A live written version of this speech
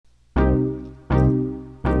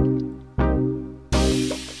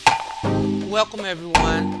Welcome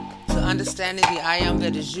everyone to Understanding the I Am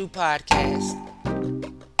That Is You podcast.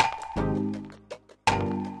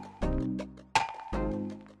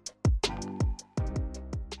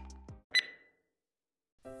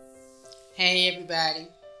 Hey everybody,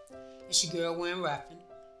 it's your girl Wynn Ruffin,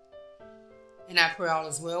 and I pray all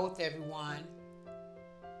is well with everyone,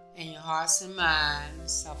 and your hearts and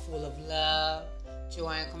minds are full of love, joy,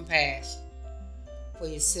 and compassion for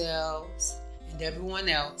yourselves and everyone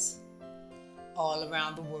else all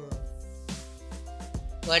around the world.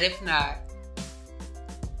 But if not,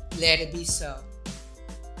 let it be so.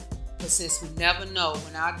 But since we never know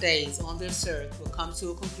when our days on this earth will come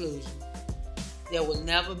to a conclusion, there will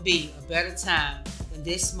never be a better time than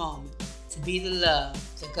this moment to be the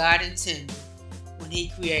love that God intended when He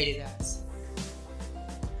created us.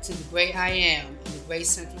 To the great I Am and the great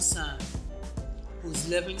Central Sun, whose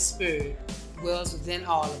living spirit dwells within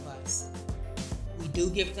all of us, we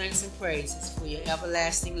do give thanks and praises for your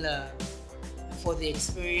everlasting love and for the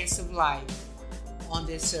experience of life on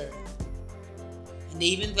this earth. And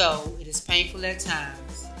even though it is painful at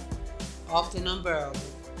times, often unbearable,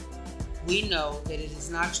 we know that it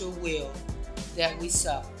is not your will that we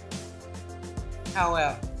suffer.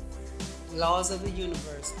 However, the laws of the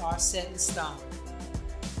universe are set in stone,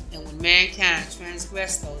 and when mankind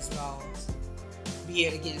transgress those laws, be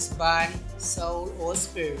it against body, soul, or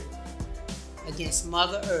spirit, against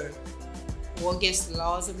Mother Earth, or against the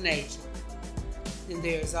laws of nature, then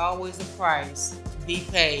there is always a price to be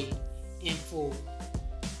paid in full.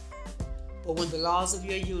 But when the laws of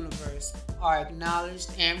your universe are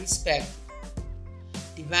acknowledged and respected,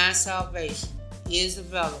 divine salvation is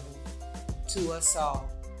available to us all.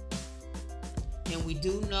 And we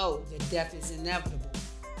do know that death is inevitable,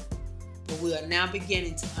 but we are now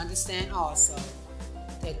beginning to understand also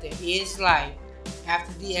that there is life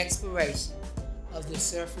after the expiration of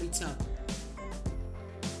this earthly temple.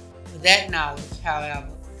 But that knowledge, however,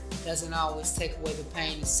 doesn't always take away the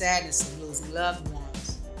pain and sadness of losing loved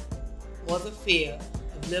ones, or the fear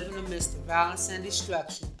of living amidst the violence and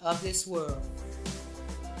destruction of this world.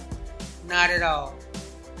 Not at all.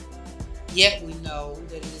 Yet we know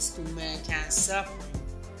that it is through mankind's suffering,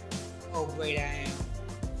 O great I Am,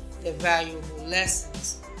 that valuable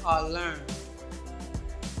lessons are learned.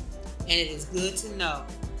 And it is good to know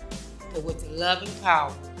that with the loving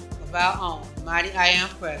power of our own mighty I Am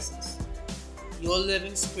presence, your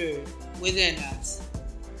living spirit within us,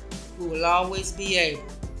 we will always be able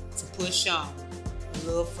to push on a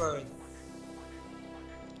little further.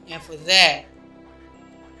 And for that,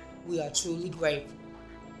 we are truly grateful.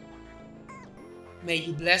 May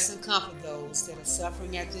you bless and comfort those that are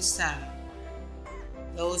suffering at this time,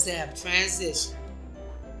 those that have transitioned,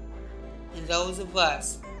 and those of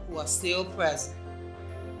us who are still present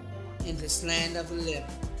in this land of the living.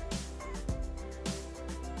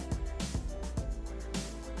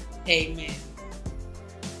 Amen.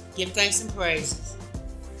 Give thanks and praises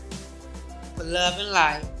for love and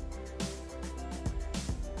life,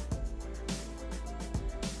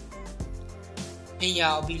 and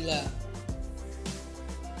y'all be loved.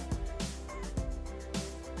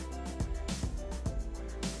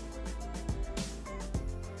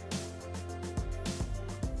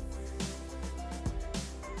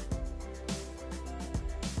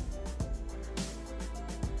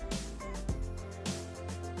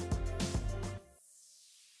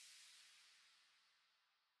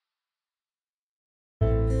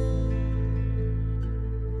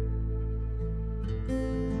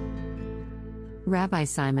 Rabbi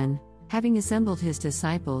Simon, having assembled his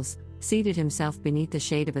disciples, seated himself beneath the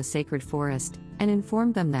shade of a sacred forest, and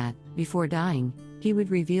informed them that, before dying, he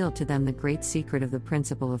would reveal to them the great secret of the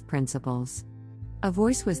principle of principles. A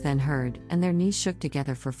voice was then heard, and their knees shook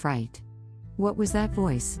together for fright. What was that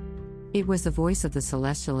voice? It was the voice of the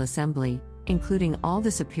celestial assembly, including all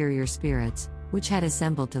the superior spirits, which had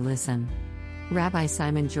assembled to listen. Rabbi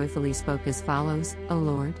Simon joyfully spoke as follows: O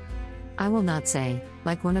Lord, I will not say,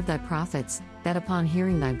 like one of thy prophets, that upon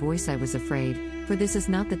hearing thy voice I was afraid, for this is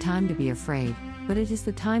not the time to be afraid, but it is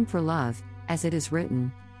the time for love, as it is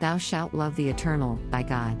written, Thou shalt love the Eternal, thy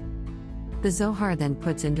God. The Zohar then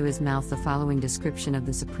puts into his mouth the following description of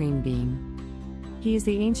the Supreme Being. He is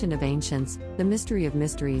the Ancient of Ancients, the Mystery of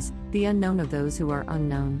Mysteries, the Unknown of those who are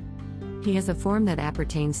unknown. He has a form that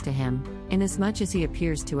appertains to him, inasmuch as he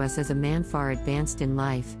appears to us as a man far advanced in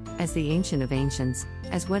life, as the Ancient of Ancients,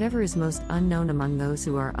 as whatever is most unknown among those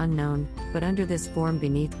who are unknown, but under this form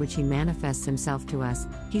beneath which he manifests himself to us,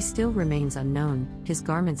 he still remains unknown. His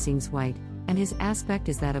garment seems white, and his aspect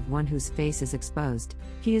is that of one whose face is exposed.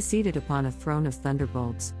 He is seated upon a throne of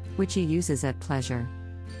thunderbolts, which he uses at pleasure.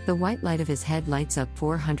 The white light of his head lights up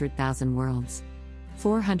 400,000 worlds.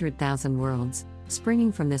 400,000 worlds,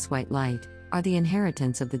 springing from this white light, are the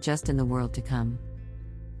inheritance of the just in the world to come.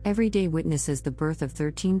 Every day witnesses the birth of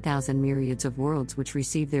 13,000 myriads of worlds which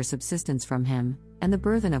receive their subsistence from him, and the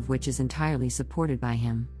burthen of which is entirely supported by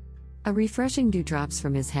him. A refreshing dew drops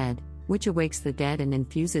from his head, which awakes the dead and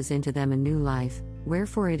infuses into them a new life,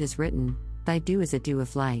 wherefore it is written, Thy dew is a dew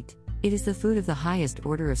of light, it is the food of the highest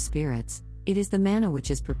order of spirits, it is the manna which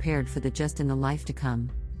is prepared for the just in the life to come.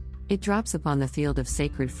 It drops upon the field of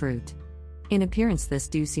sacred fruit. In appearance this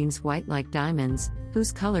dew seems white like diamonds,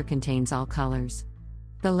 whose color contains all colors.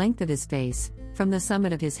 The length of his face, from the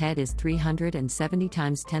summit of his head is 370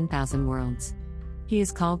 times 10,000 worlds. He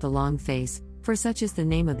is called the Long Face, for such is the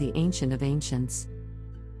name of the Ancient of Ancients.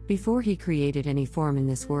 Before he created any form in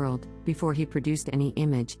this world, before he produced any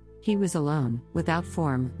image, he was alone, without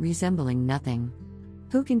form, resembling nothing.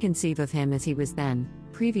 Who can conceive of him as he was then,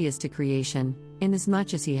 previous to creation,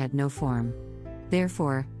 inasmuch as he had no form?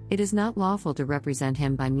 Therefore, it is not lawful to represent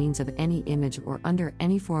him by means of any image or under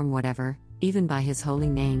any form whatever, even by his holy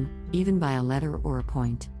name, even by a letter or a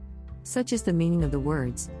point. Such is the meaning of the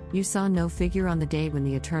words, You saw no figure on the day when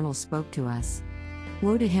the Eternal spoke to us.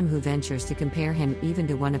 Woe to him who ventures to compare him even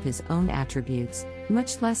to one of his own attributes,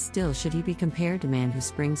 much less still should he be compared to man who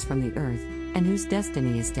springs from the earth, and whose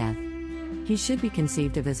destiny is death. He should be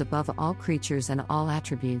conceived of as above all creatures and all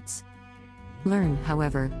attributes. Learn,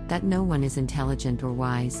 however, that no one is intelligent or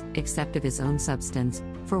wise, except of his own substance,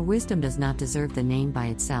 for wisdom does not deserve the name by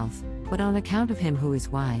itself, but on account of him who is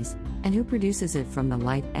wise, and who produces it from the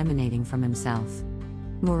light emanating from himself.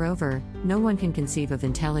 Moreover, no one can conceive of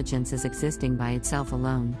intelligence as existing by itself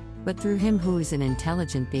alone, but through him who is an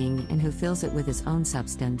intelligent being and who fills it with his own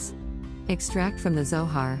substance. Extract from the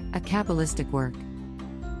Zohar, a Kabbalistic work.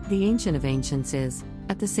 The Ancient of Ancients is,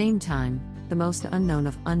 at the same time, the most unknown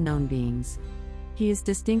of unknown beings. He is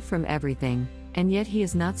distinct from everything, and yet he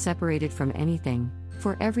is not separated from anything,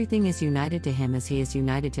 for everything is united to him as he is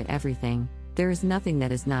united to everything, there is nothing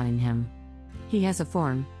that is not in him. He has a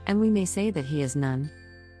form, and we may say that he has none.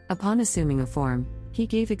 Upon assuming a form, he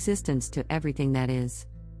gave existence to everything that is.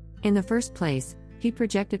 In the first place, he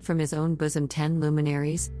projected from his own bosom 10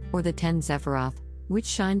 luminaries, or the 10 Zephyroth, which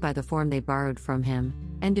shine by the form they borrowed from him,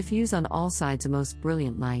 and diffuse on all sides a most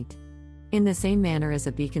brilliant light. In the same manner as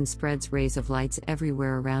a beacon spreads rays of lights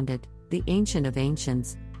everywhere around it, the Ancient of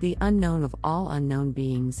Ancients, the unknown of all unknown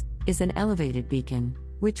beings, is an elevated beacon,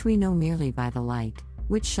 which we know merely by the light,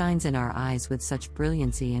 which shines in our eyes with such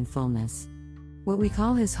brilliancy and fullness. What we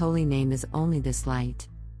call his holy name is only this light.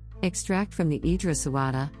 Extract from the Idra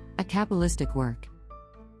Suwada, a Kabbalistic work.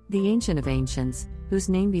 The Ancient of Ancients, whose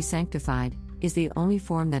name be sanctified, is the only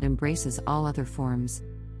form that embraces all other forms.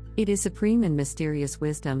 It is supreme and mysterious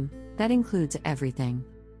wisdom, that includes everything.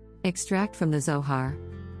 Extract from the Zohar.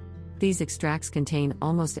 These extracts contain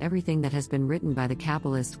almost everything that has been written by the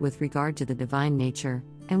Kabbalists with regard to the divine nature,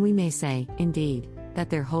 and we may say, indeed, that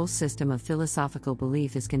their whole system of philosophical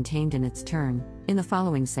belief is contained in its turn, in the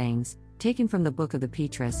following sayings, taken from the Book of the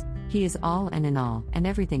Petrus, He is all and in all, and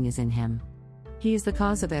everything is in him. He is the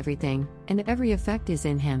cause of everything, and every effect is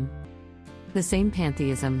in him. The same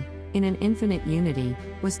pantheism, in an infinite unity,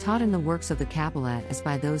 was taught in the works of the Kabbalah as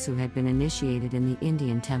by those who had been initiated in the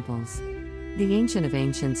Indian temples. The Ancient of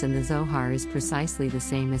Ancients in the Zohar is precisely the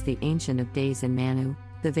same as the Ancient of Days in Manu,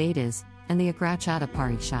 the Vedas, and the Agrachata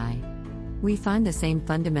Parishai. We find the same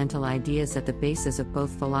fundamental ideas at the basis of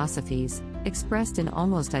both philosophies, expressed in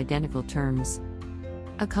almost identical terms.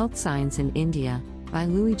 Occult Science in India, by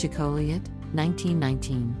Louis Jacoliot,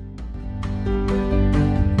 1919.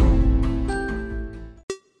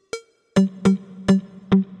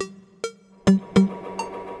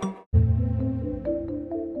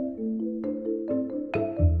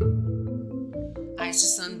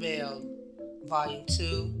 Isis Unveiled, Volume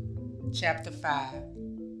 2, Chapter 5.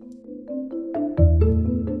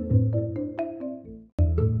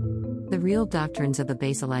 The real doctrines of the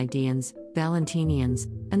Basilidians, Valentinians,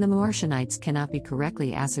 and the Marcionites cannot be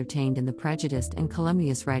correctly ascertained in the prejudiced and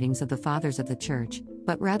calumnious writings of the Fathers of the Church,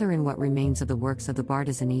 but rather in what remains of the works of the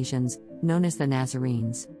Bartizanesians, known as the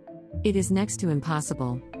Nazarenes. It is next to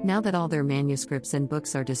impossible, now that all their manuscripts and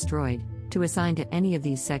books are destroyed, to assign to any of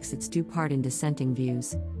these sects its due part in dissenting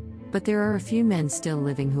views. But there are a few men still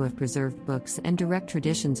living who have preserved books and direct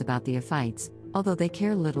traditions about the Ephites, although they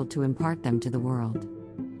care little to impart them to the world.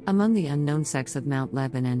 Among the unknown sects of Mount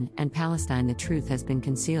Lebanon and Palestine, the truth has been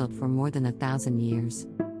concealed for more than 1,000 years.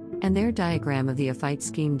 And their diagram of the Ephite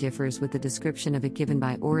scheme differs with the description of it given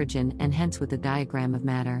by Origen and hence with the diagram of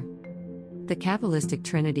matter. The Kabbalistic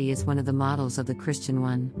Trinity is one of the models of the Christian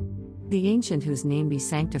one. The ancient whose name be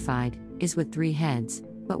sanctified, is with 3 heads,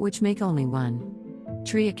 but which make only one.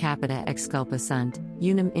 Tria capita exculpa sunt,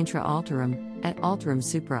 unum intra alterum, et alterum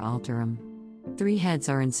supra alterum. 3 heads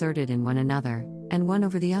are inserted in one another, and one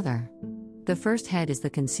over the other. The first head is the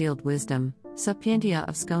concealed wisdom, sapientia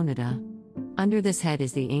of Sconida. Under this head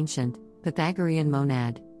is the ancient, Pythagorean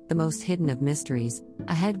monad, the most hidden of mysteries,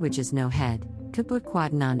 a head which is no head, caput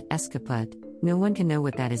quod non est caput, no one can know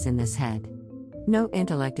what that is in this head. No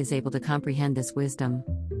intellect is able to comprehend this wisdom.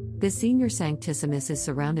 The senior sanctissimus is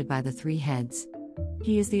surrounded by the 3 heads.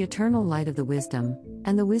 He is the eternal light of the wisdom,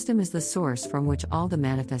 and the wisdom is the source from which all the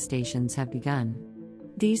manifestations have begun.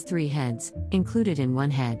 These 3 heads, included in one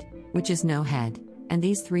head, which is no head, and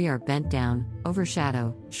these 3 are bent down,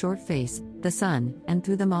 overshadow, short face, the sun, and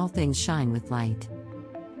through them all things shine with light.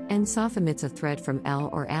 And Soph emits a thread from El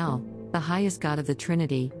or Al, the highest God of the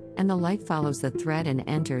Trinity, and the light follows the thread and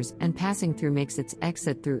enters, and passing through makes its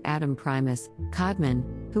exit through Adam Primus, Codman,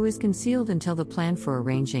 who is concealed until the plan for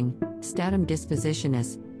arranging, statum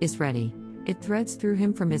dispositionis, is ready. It threads through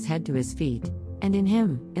him from his head to his feet, and in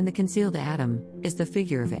him, in the concealed Adam, is the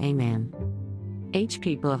figure of a man. H.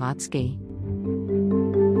 P. Blavatsky.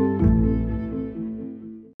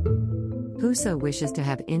 Whoso wishes to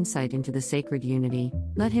have insight into the sacred unity,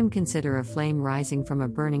 let him consider a flame rising from a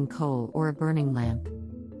burning coal or a burning lamp.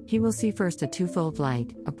 He will see first a twofold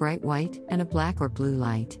light, a bright white and a black or blue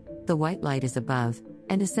light. The white light is above,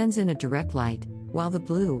 and ascends in a direct light, while the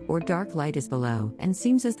blue or dark light is below and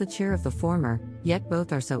seems as the chair of the former, yet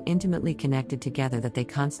both are so intimately connected together that they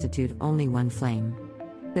constitute only one flame.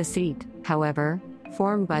 The seat, however,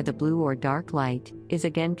 formed by the blue or dark light, is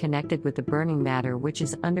again connected with the burning matter which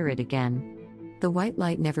is under it again. The white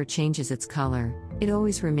light never changes its color, it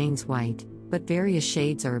always remains white, but various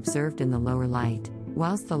shades are observed in the lower light,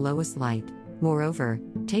 whilst the lowest light, moreover,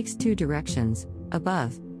 takes 2 directions.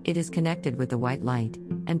 Above, it is connected with the white light,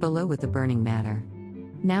 and below with the burning matter.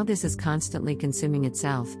 Now this is constantly consuming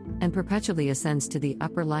itself, and perpetually ascends to the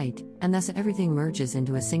upper light, and thus everything merges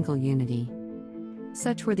into a single unity.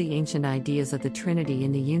 Such were the ancient ideas of the Trinity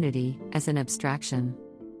in the unity, as an abstraction.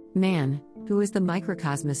 Man, who is the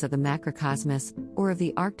microcosmos of the macrocosmos, or of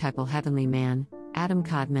the archetypal heavenly man, Adam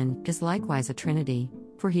Codman, is likewise a Trinity,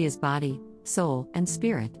 for he is body, soul, and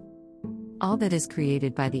spirit. All that is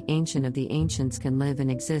created by the Ancient of the Ancients can live and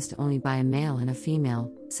exist only by a male and a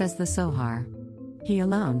female, says the Sohar. He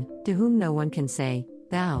alone, to whom no one can say,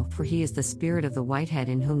 thou, for he is the spirit of the Whitehead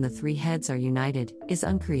in whom the 3 heads are united, is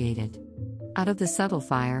uncreated. Out of the subtle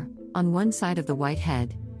fire, on one side of the white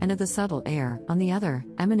head, and of the subtle air, on the other,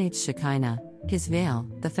 emanates Shekinah, his veil,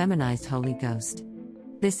 the feminized Holy Ghost.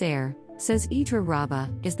 This air, says Idra Rabbah,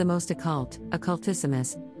 is the most occult,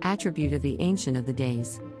 occultissimus, attribute of the Ancient of the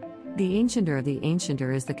Days. The Ancienter of the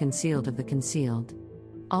Ancienter is the concealed of the concealed.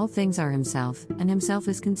 All things are himself, and himself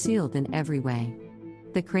is concealed in every way.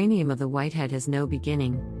 The cranium of the Whitehead has no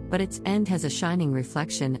beginning, but its end has a shining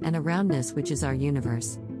reflection and a roundness which is our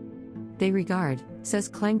universe. They regard, says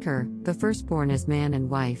Klenker, the firstborn as man and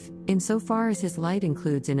wife, insofar as his light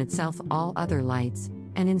includes in itself all other lights,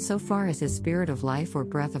 and insofar as his spirit of life or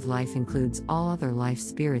breath of life includes all other life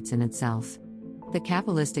spirits in itself. The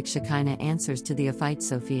Kabbalistic Shekinah answers to the Ophite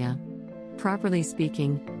Sophia. Properly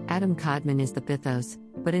speaking, Adam Codman is the Pithos,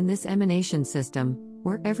 but in this emanation system,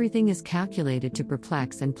 where everything is calculated to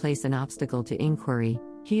perplex and place an obstacle to inquiry,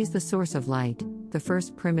 he is the source of light, the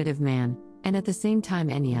first primitive man, and at the same time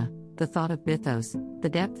Enya, the thought of Bithos, the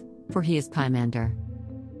depth, for he is Pymander.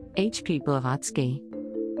 H. P. Blavatsky.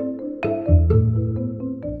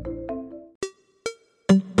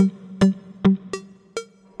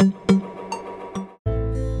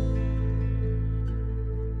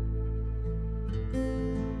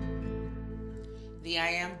 The I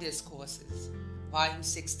Am Discourses, Volume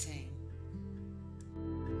 16.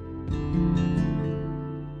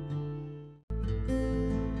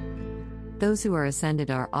 Those who are ascended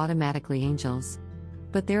are automatically angels.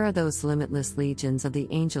 But there are those limitless legions of the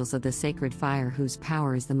angels of the sacred fire whose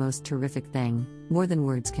power is the most terrific thing, more than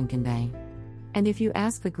words can convey. And if you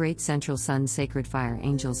ask the great central sun's sacred fire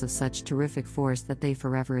angels of such terrific force that they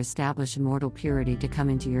forever establish immortal purity to come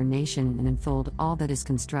into your nation and enfold all that is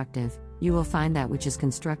constructive, you will find that which is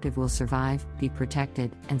constructive will survive, be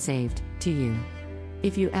protected, and saved, to you.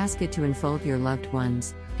 If you ask it to enfold your loved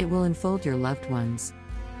ones, it will enfold your loved ones.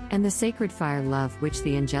 And the sacred fire love which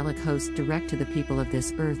the angelic hosts direct to the people of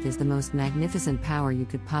this earth is the most magnificent power you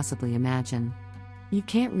could possibly imagine. You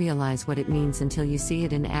can't realize what it means until you see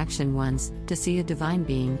it in action once, to see a divine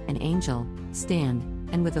being, an angel, stand,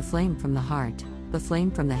 and with a flame from the heart, the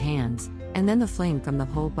flame from the hands, and then the flame from the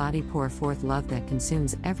whole body pour forth love that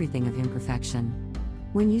consumes everything of imperfection.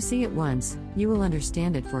 When you see it once, you will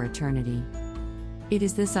understand it for eternity. It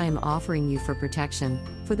is this I am offering you for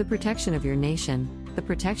the protection of your nation, the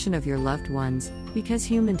protection of your loved ones, because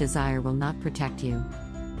human desire will not protect you.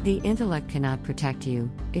 The intellect cannot protect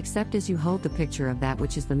you, except as you hold the picture of that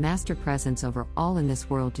which is the master presence over all in this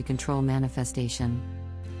world to control manifestation.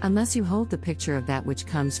 Unless you hold the picture of that which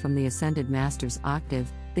comes from the ascended master's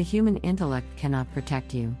octave, the human intellect cannot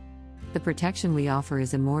protect you. The protection we offer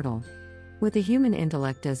is immortal. What the human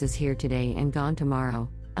intellect does is here today and gone tomorrow,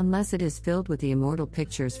 unless it is filled with the immortal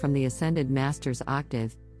pictures from the ascended master's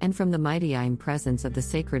octave, and from the mighty I Am presence of the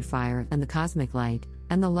sacred fire and the cosmic light,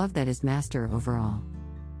 and the love that is master over all.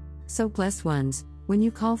 So blessed ones, when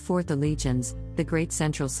you call forth the legions, the great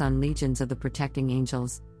central sun legions of the protecting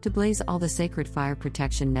angels, to blaze all the sacred fire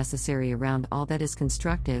protection necessary around all that is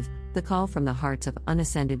constructive, the call from the hearts of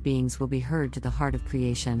unascended beings will be heard to the heart of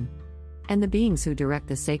creation. And the beings who direct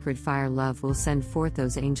the sacred fire love will send forth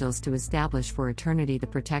those angels to establish for eternity the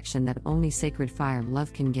protection that only sacred fire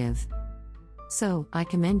love can give. So, I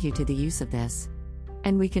commend you to the use of this.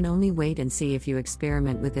 And we can only wait and see if you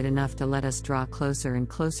experiment with it enough to let us draw closer and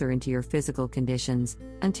closer into your physical conditions,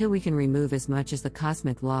 until we can remove as much as the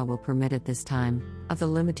cosmic law will permit at this time, of the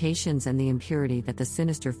limitations and the impurity that the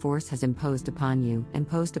sinister force has imposed upon you,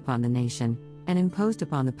 imposed upon the nation, and imposed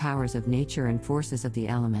upon the powers of nature and forces of the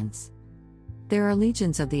elements. There are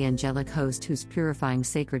legions of the angelic host whose purifying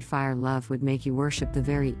sacred fire love would make you worship the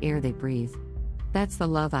very air they breathe. That's the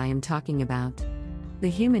love I am talking about. The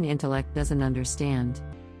human intellect doesn't understand.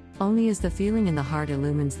 Only as the feeling in the heart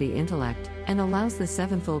illumines the intellect, and allows the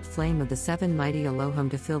sevenfold flame of the seven mighty Elohim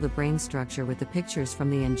to fill the brain structure with the pictures from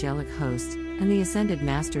the angelic host, and the ascended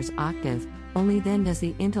master's octave, only then does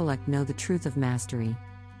the intellect know the truth of mastery.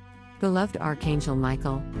 Beloved Archangel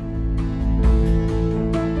Michael,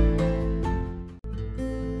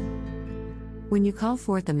 when you call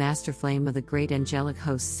forth the master flame of the great angelic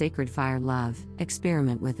host's sacred fire love,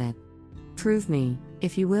 experiment with it. Prove me,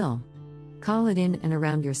 if you will. Call it in and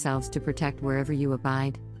around yourselves to protect wherever you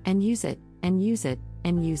abide, and use it, and use it,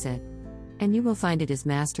 and use it. And you will find it is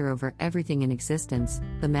master over everything in existence,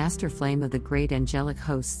 the master flame of the great angelic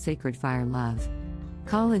host's sacred fire love.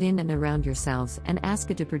 Call it in and around yourselves and ask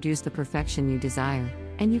it to produce the perfection you desire,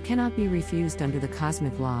 and you cannot be refused under the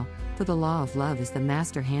cosmic law, for the law of love is the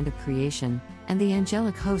master hand of creation, and the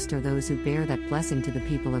angelic host are those who bear that blessing to the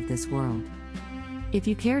people of this world. If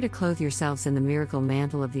you care to clothe yourselves in the miracle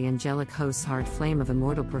mantle of the angelic host's heart flame of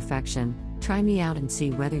immortal perfection, try me out and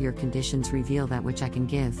see whether your conditions reveal that which I can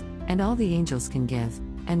give, and all the angels can give,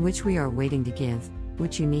 and which we are waiting to give,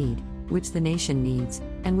 which you need, which the nation needs,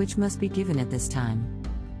 and which must be given at this time.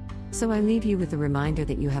 So I leave you with the reminder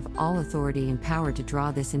that you have all authority and power to draw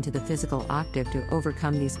this into the physical octave to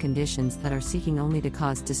overcome these conditions that are seeking only to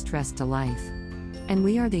cause distress to life. And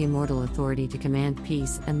we are the immortal authority to command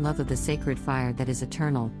peace and love of the sacred fire that is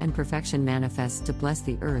eternal, and perfection manifests to bless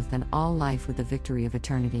the earth and all life with the victory of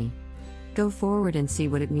eternity. Go forward and see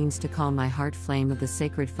what it means to call my heart flame of the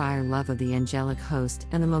sacred fire love of the angelic host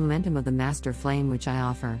and the momentum of the master flame which I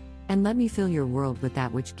offer, and let me fill your world with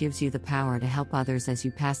that which gives you the power to help others as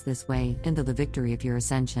you pass this way into the victory of your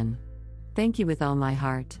ascension. Thank you with all my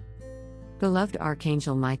heart. Beloved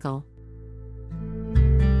Archangel Michael,